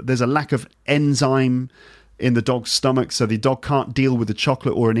 or there's a lack of enzyme in the dog's stomach, so the dog can't deal with the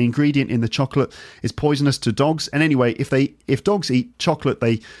chocolate, or an ingredient in the chocolate is poisonous to dogs. And anyway, if dogs eat chocolate,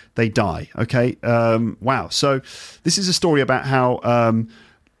 they die. Okay, wow. So this is a story about how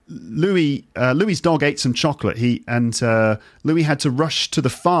Louis' dog ate some chocolate. Louis had to rush to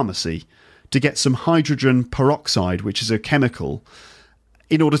the pharmacy to get some hydrogen peroxide, which is a chemical,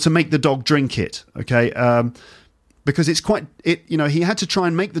 in order to make the dog drink it. Okay. Because he had to try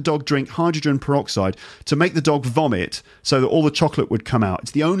and make the dog drink hydrogen peroxide to make the dog vomit so that all the chocolate would come out.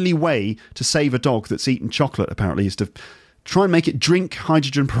 It's the only way to save a dog that's eaten chocolate, apparently, is to try and make it drink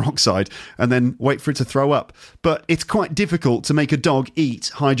hydrogen peroxide and then wait for it to throw up. But it's quite difficult to make a dog eat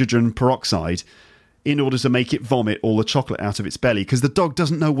hydrogen peroxide in order to make it vomit all the chocolate out of its belly, because the dog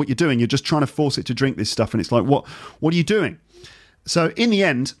doesn't know what you're doing. You're just trying to force it to drink this stuff, and it's like, what are you doing? So in the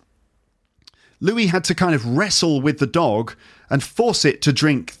end, Louis had to kind of wrestle with the dog and force it to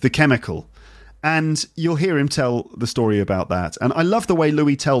drink the chemical. And you'll hear him tell the story about that. And I love the way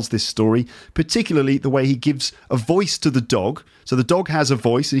Louis tells this story, particularly the way he gives a voice to the dog. So the dog has a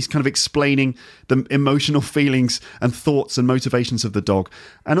voice, and he's kind of explaining the emotional feelings and thoughts and motivations of the dog.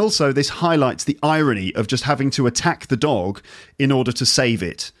 And also this highlights the irony of just having to attack the dog in order to save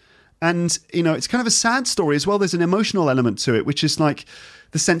it. And, it's kind of a sad story as well. There's an emotional element to it, which is like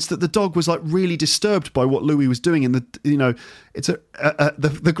the sense that the dog was like really disturbed by what Louis was doing. And it's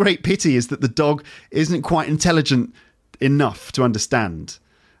the great pity is that the dog isn't quite intelligent enough to understand.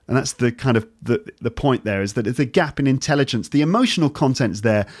 And that's the kind of the point there, is that it's a gap in intelligence. The emotional content's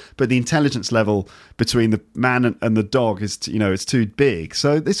there, but the intelligence level between the man and the dog is, it's too big.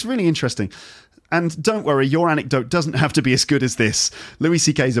 So it's really interesting. And don't worry, your anecdote doesn't have to be as good as this. Louis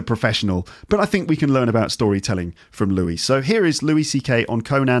C.K. is a professional, but I think we can learn about storytelling from Louis. So here is Louis C.K. on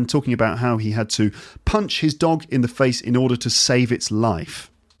Conan talking about how he had to punch his dog in the face in order to save its life.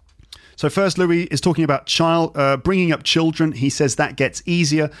 So first, Louis is talking about bringing up children. He says that gets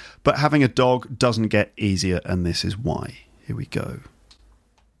easier, but having a dog doesn't get easier, and this is why. Here we go.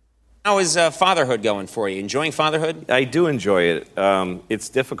 How is fatherhood going for you? Enjoying fatherhood? I do enjoy it. It's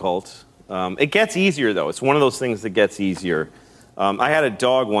difficult. It gets easier, though. It's one of those things that gets easier. I had a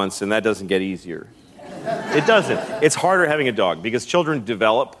dog once, and that doesn't get easier. It doesn't. It's harder having a dog because children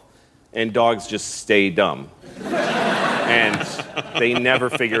develop, and dogs just stay dumb. And they never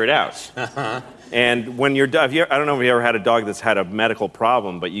figure it out. And when you're I don't know if you ever had a dog that's had a medical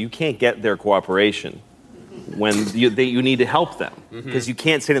problem, but you can't get their cooperation when you need to help them, because you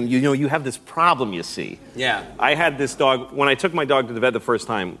can't say to them, you have this problem, you see. Yeah. I had this dog, when I took my dog to the vet the first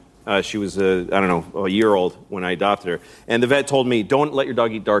time, she was, a year old when I adopted her. And the vet told me, don't let your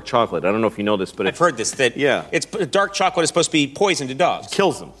dog eat dark chocolate. I don't know if you know this, but I've heard this, that dark chocolate is supposed to be poison to dogs. It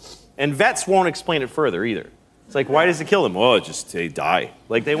kills them. And vets won't explain it further either. It's like, why does it kill them? Well, they die.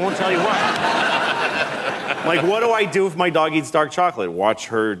 Like, they won't tell you why. Like, what do I do if my dog eats dark chocolate? Watch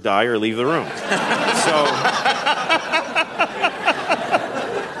her die or leave the room.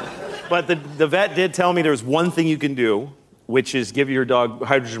 But the vet did tell me there's one thing you can do, which is give your dog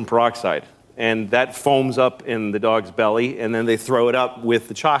hydrogen peroxide. And that foams up in the dog's belly, and then they throw it up with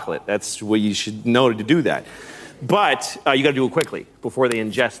the chocolate. That's what you should know to do that. But you got to do it quickly before they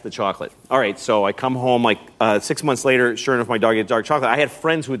ingest the chocolate. All right, so I come home 6 months later. Sure enough, my dog ate dark chocolate. I had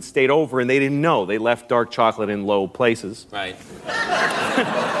friends who had stayed over, and they didn't know. They left dark chocolate in low places. Right. Which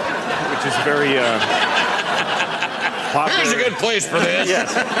is very popular. Here's a good place for this.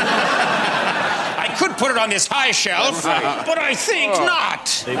 Yes. I could put it on this high shelf, but I think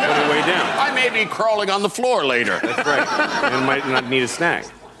not. They put it way down. I may be crawling on the floor later. That's right. And might not need a snack.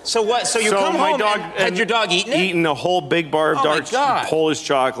 So what? So you come home and had your dog eaten it? Eating a whole big bar of dark Polish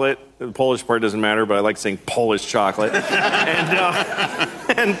chocolate. The Polish part doesn't matter, but I like saying Polish chocolate. And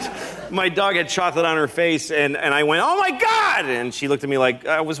And my dog had chocolate on her face, and I went, oh my God! And she looked at me like,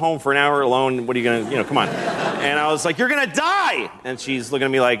 I was home for an hour alone, what are you gonna, come on. And I was like, you're gonna die! And she's looking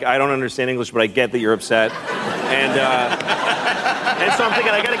at me like, I don't understand English, but I get that you're upset. And so I'm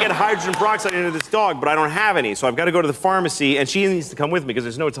thinking, I gotta get hydrogen peroxide into this dog, but I don't have any, so I've gotta go to the pharmacy, and she needs to come with me because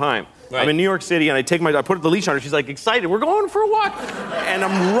there's no time. Right. I'm in New York City, and I put the leash on her, she's like, excited, we're going for a walk. And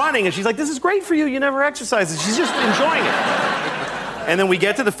I'm running, and she's like, this is great for you, you never exercise. And she's just enjoying it. And then we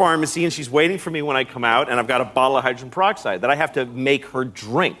get to the pharmacy, and she's waiting for me when I come out, and I've got a bottle of hydrogen peroxide that I have to make her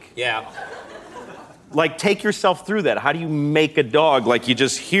drink. Yeah. Like, take yourself through that. How do you make a dog, like, you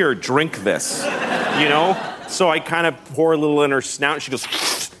just, here, drink this, So I kind of pour a little in her snout, and she goes,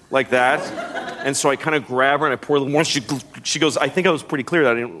 like that. And so I kind of grab her, and I pour a little more. She goes, I think I was pretty clear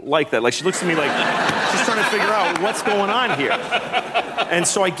that I didn't like that. Like, she looks at me like, she's trying to figure out what's going on here. And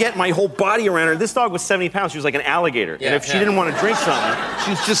so I get my whole body around her. This dog was 70 pounds. She was like an alligator. Yeah, and if she didn't want to drink something,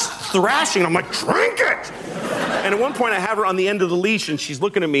 she's just thrashing. I'm like, drink it! And at one point, I have her on the end of the leash, and she's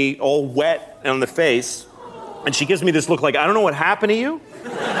looking at me all wet on the face. And she gives me this look like, I don't know what happened to you,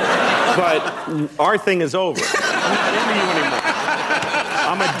 but our thing is over. I'm not into you anymore.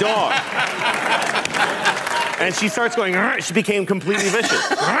 I'm a dog. And she starts going, she became completely vicious.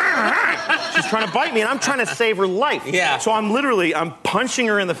 She's trying to bite me, and I'm trying to save her life. Yeah. So I'm punching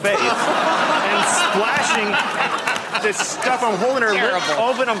her in the face and splashing this stuff. I'm holding her lip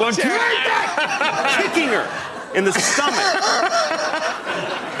open. I'm going, kicking her in the stomach.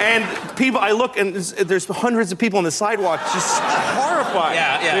 And I look, and there's hundreds of people on the sidewalk just horrified.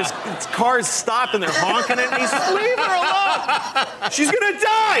 Yeah. There's cars stopped, and they're honking at me. Leave her alone. She's going to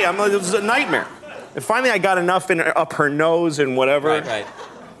die. It was a nightmare. And finally, I got enough up her nose and whatever. Right.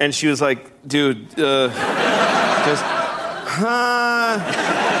 And she was like, dude, just,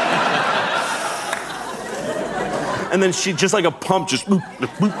 And then she, just like a pump, just, and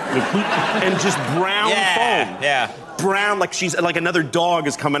just brown foam. Yeah. Brown, like she's, like another dog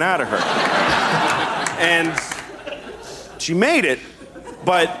is coming out of her. And she made it,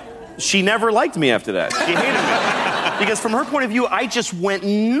 but she never liked me after that. She hated me. Because from her point of view, I just went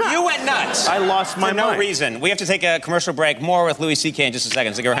nuts. You went nuts. I lost my mind. For no reason. We have to take a commercial break. More with Louis C.K. in just a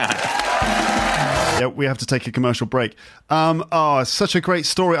second. Stick around. Yeah, we have to take a commercial break. Such a great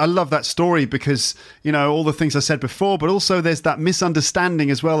story. I love that story because, all the things I said before, but also there's that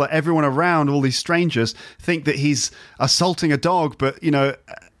misunderstanding as well that everyone around, all these strangers, think that he's assaulting a dog, but,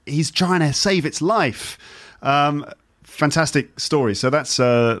 he's trying to save its life. Fantastic story. So that's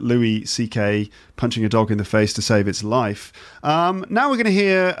Louis C.K. punching a dog in the face to save its life. Now we're going to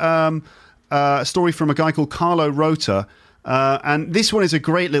hear a story from a guy called Carlo Rota. And this one is a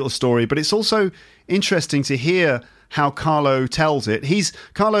great little story, but it's also interesting to hear how Carlo tells it.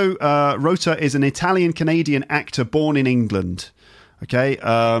 Carlo Rota is an Italian-Canadian actor born in England. Okay?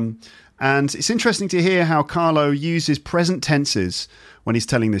 And it's interesting to hear how Carlo uses present tenses when he's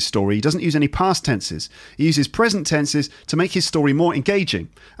telling this story. He doesn't use any past tenses. He uses present tenses to make his story more engaging.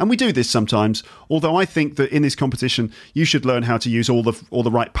 And we do this sometimes, although I think that in this competition, you should learn how to use all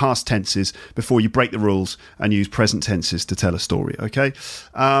the right past tenses before you break the rules and use present tenses to tell a story, okay?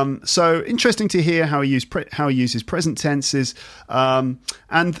 So interesting to hear how he uses present tenses.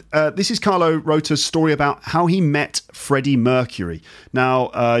 This is Carlo Rota's story about how he met Freddie Mercury.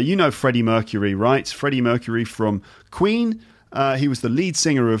 Now, you know Freddie Mercury, right? Freddie Mercury from Queen. He was the lead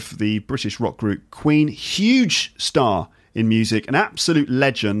singer of the British rock group Queen. Huge star in music, an absolute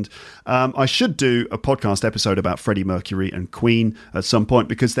legend. I should do a podcast episode about Freddie Mercury and Queen at some point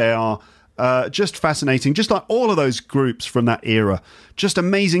because they are just fascinating, just like all of those groups from that era. Just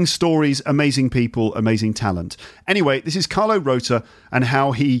amazing stories, amazing people, amazing talent. Anyway, this is Carlo Rota and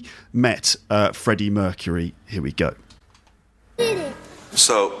how he met Freddie Mercury. Here we go.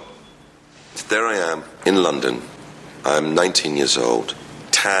 So, there I am in London. I'm 19 years old,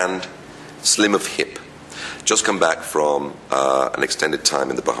 tanned, slim of hip. Just come back from an extended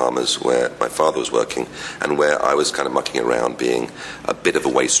time in the Bahamas where my father was working and where I was kind of mucking around being a bit of a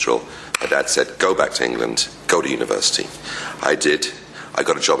wastrel. My dad said, go back to England, go to university. I did. I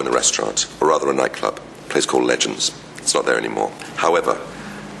got a job in a restaurant, or rather a nightclub, a place called Legends. It's not there anymore. However,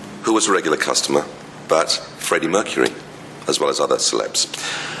 who was a regular customer but Freddie Mercury, as well as other celebs?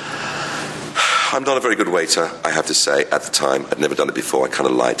 I'm not a very good waiter, I have to say, at the time. I'd never done it before. I kind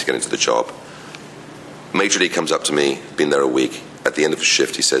of lied to get into the job. Major Lee comes up to me, been there a week. At the end of the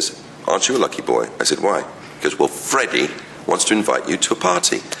shift, he says, aren't you a lucky boy? I said, why? He goes, well, Freddie wants to invite you to a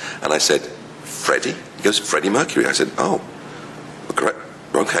party. And I said, Freddie? He goes, Freddie Mercury. I said, oh,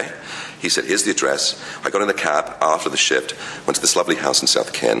 okay. He said, here's the address. I got in a cab after the shift, went to this lovely house in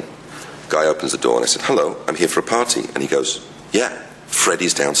South Ken. Guy opens the door, and I said, hello, I'm here for a party. And he goes, yeah,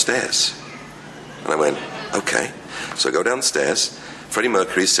 Freddie's downstairs. And I went, okay. So I go downstairs. Freddie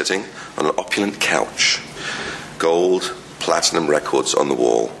Mercury's sitting on an opulent couch. Gold, platinum records on the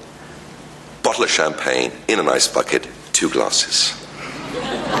wall. Bottle of champagne in an ice bucket, 2 glasses.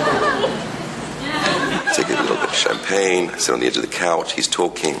 Take a little bit of champagne, sit on the edge of the couch, he's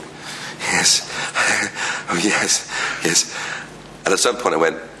talking. Yes, oh yes, yes. And at some point I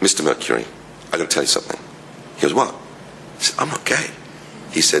went, Mr. Mercury, I'm going to tell you something. He goes, what? I said, I'm not gay.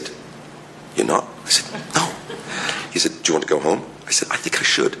 He said, you're not? I said, no. He said, do you want to go home? I said, I think I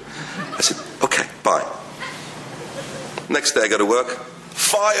should. I said, okay, bye. Next day I go to work,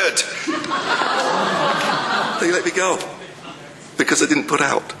 fired. They let me go because I didn't put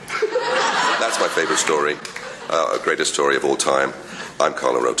out. That's my favorite story, greatest story of all time. I'm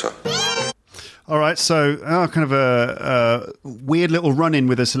Carlo Rota. All right, so kind of a weird little run-in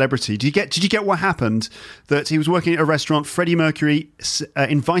with a celebrity. Did you get what happened? That he was working at a restaurant. Freddie Mercury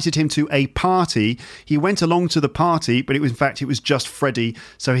invited him to a party. He went along to the party, but it was just Freddie.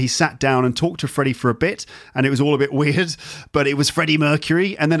 So he sat down and talked to Freddie for a bit, and it was all a bit weird. But it was Freddie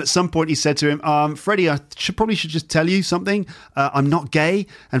Mercury, and then at some point he said to him, "Freddie, I should just tell you something. I'm not gay."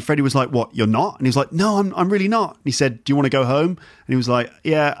 And Freddie was like, "What? You're not?" And he was like, "No, I'm really not." And he said, "Do you want to go home?" And he was like,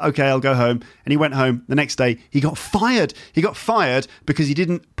 "Yeah, okay, I'll go home." And he went home. The next day, he got fired. He got fired because he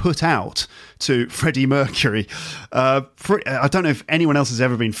didn't put out to Freddie Mercury. I don't know if anyone else has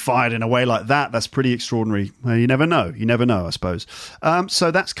ever been fired in a way like that. That's pretty extraordinary. Well, you never know. You never know, I suppose.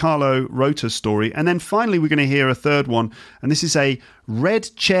 So that's Carlo Rota's story. And then finally, we're going to hear a third one. And this is a red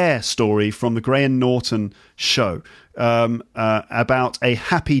chair story from the Graham Norton show. About a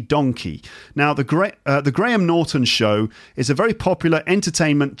happy donkey. Now, the Graham Norton Show is a very popular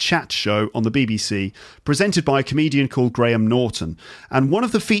entertainment chat show on the BBC, presented by a comedian called Graham Norton. And one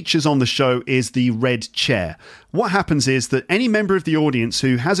of the features on the show is the red chair. What happens is that any member of the audience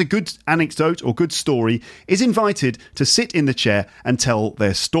who has a good anecdote or good story is invited to sit in the chair and tell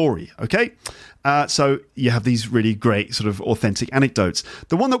their story, okay? So you have these really great sort of authentic anecdotes.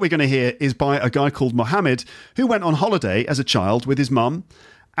 The one that we're going to hear is by a guy called Mohammed, who went on holiday as a child with his mum,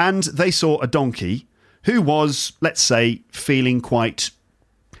 and they saw a donkey who was, let's say, feeling quite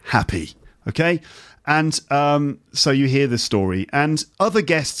happy, okay? And so you hear the story. And other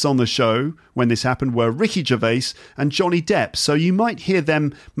guests on the show when this happened were Ricky Gervais and Johnny Depp. So you might hear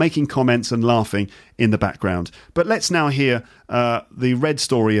them making comments and laughing in the background. But let's now hear the red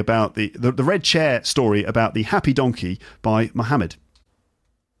story about the red chair story about the happy donkey by Mohammed.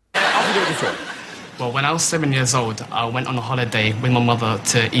 Well, when I was 7 years old, I went on a holiday with my mother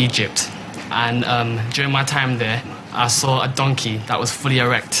to Egypt. And during my time there, I saw a donkey that was fully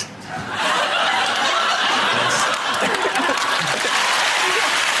erect.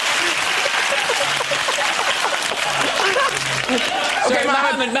 Okay,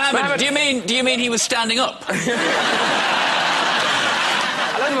 Mohammed, do you mean he was standing up?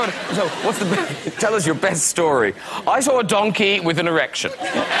 So, tell us your best story. I saw a donkey with an erection.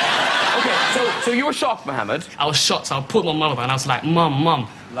 Okay, so you were shocked, Mohammed? I was shocked, so I pulled my mother and I was like, Mum,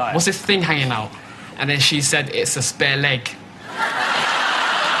 what's this thing hanging out? And then she said, it's a spare leg.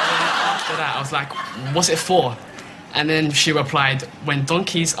 After that, I was like, what's it for? And then she replied, when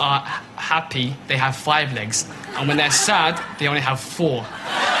donkeys are happy, they have 5 legs. And when they're sad, they only have 4.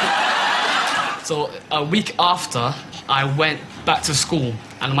 So a week after, I went back to school,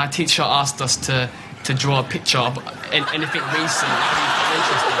 and my teacher asked us to draw a picture of anything recent.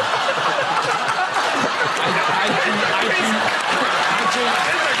 Interesting.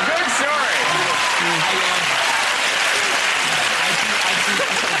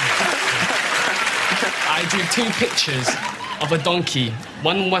 I drew 2 pictures of a donkey.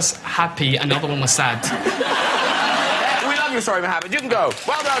 One was happy and the other one was sad. We love your story, Mohammed. You can go.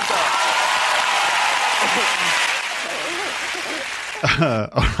 Well done, sir.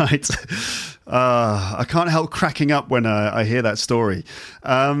 All right. I can't help cracking up when I hear that story.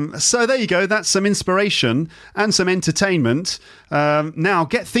 So there you go. That's some inspiration and some entertainment. Now,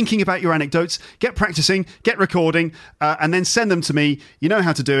 get thinking about your anecdotes, get practicing, get recording, and then send them to me. You know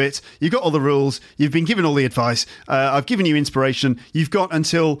how to do it. You've got all the rules. You've been given all the advice. I've given you inspiration. You've got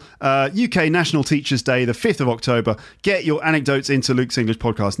until UK National Teachers' Day, the 5th of October. Get your anecdotes into Luke's English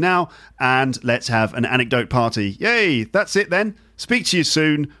Podcast now, and let's have an anecdote party. Yay! That's it then. Speak to you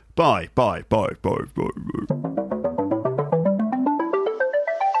soon. Bye.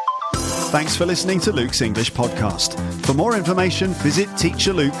 Thanks for listening to Luke's English Podcast. For more information, visit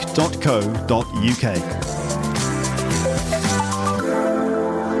teacherluke.co.uk.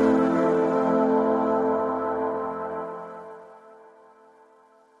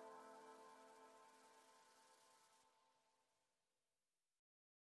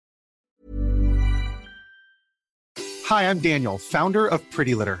 Hi, I'm Daniel, founder of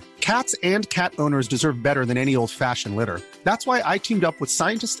Pretty Litter. Cats and cat owners deserve better than any old-fashioned litter. That's why I teamed up with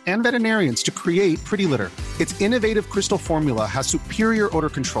scientists and veterinarians to create Pretty Litter. Its innovative crystal formula has superior odor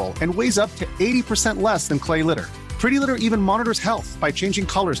control and weighs up to 80% less than clay litter. Pretty Litter even monitors health by changing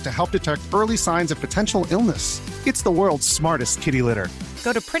colors to help detect early signs of potential illness. It's the world's smartest kitty litter.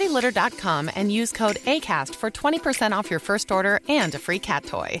 Go to prettylitter.com and use code ACAST for 20% off your first order and a free cat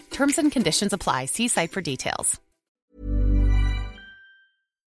toy. Terms and conditions apply. See site for details.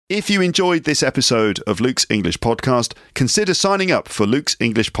 If you enjoyed this episode of Luke's English Podcast, consider signing up for Luke's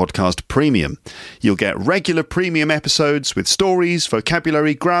English Podcast Premium. You'll get regular premium episodes with stories,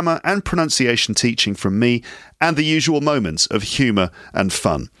 vocabulary, grammar and pronunciation teaching from me and the usual moments of humour and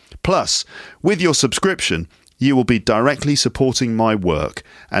fun. Plus, with your subscription, you will be directly supporting my work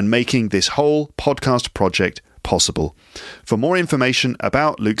and making this whole podcast project possible. For more information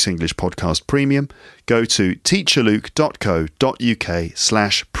about Luke's English Podcast Premium, go to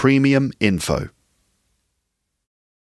teacherluke.co.uk/premium info.